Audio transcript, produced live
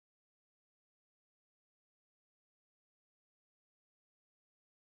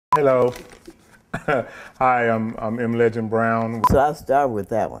Hello. Hi, I'm M. Legend Brown. So I'll start with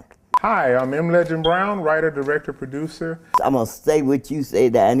that one. Hi, I'm M. Legend Brown, writer, director, producer. I'm going to say what you say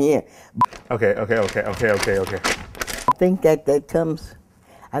down here. Okay. I think that comes,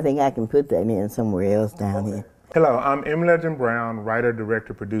 I think I can put that in somewhere else down here. Hello, I'm M. Legend Brown, writer,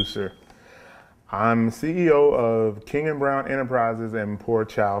 director, producer. I'm CEO of King and Brown Enterprises and Poor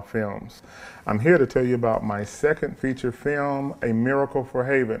Child Films. I'm here to tell you about my second feature film, A Miracle for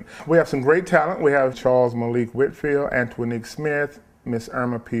Haven. We have some great talent. We have Charles Malik Whitfield, Antonique Smith, Miss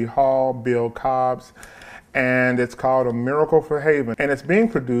Irma P. Hall, Bill Cobbs, and it's called A Miracle for Haven. And it's being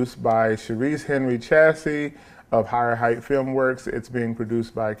produced by Cherise Henry Chassie of Higher Height Film Works. It's being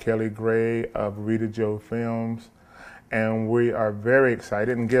produced by Kelly Gray of Rita Joe Films. And we are very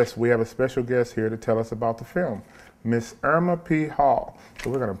excited. And guess we have a special guest here to tell us about the film, Miss Irma P. Hall. So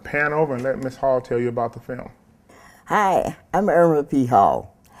we're going to pan over and let Miss Hall tell you about the film. Hi, I'm Irma P.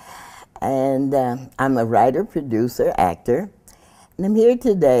 Hall, and I'm a writer, producer, actor, and I'm here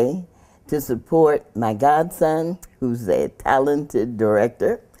today to support my godson, who's a talented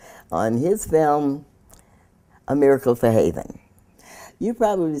director, on his film, A Miracle for Haven. You've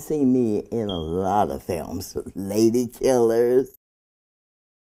probably seen me in a lot of films. Lady Killers,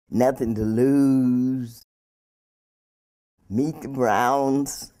 Nothing to Lose, Meet the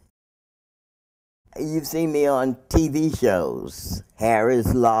Browns. You've seen me on TV shows,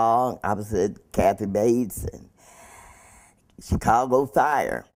 Harry's Law, opposite Kathy Bates, and Chicago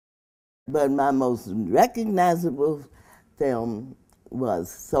Fire. But my most recognizable film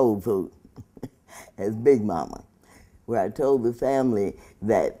was Soul Food as Big Mama, where I told the family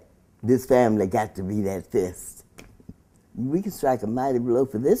that this family got to be that fist. We can strike a mighty blow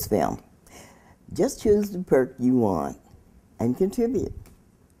for this film. Just choose the perk you want and contribute.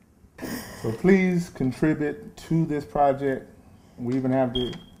 So please contribute to this project. We even have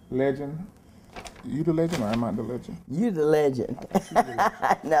the legend. You the legend or am I the legend? You the legend.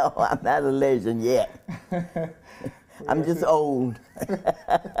 No, I'm not a legend yet. I'm just old.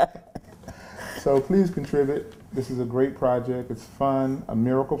 So please contribute. This is a great project. It's fun. A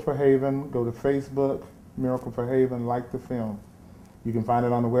Miracle for Haven. Go to Facebook, Miracle for Haven, like the film. You can find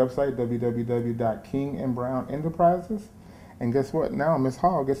it on the website, www.kingandbrownenterprises. And guess what? Now Miss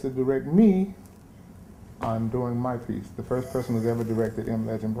Hall gets to direct me on doing my piece. The first person who's ever directed M.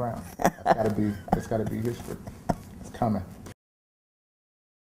 Legend Brown. It's gotta be history. It's coming.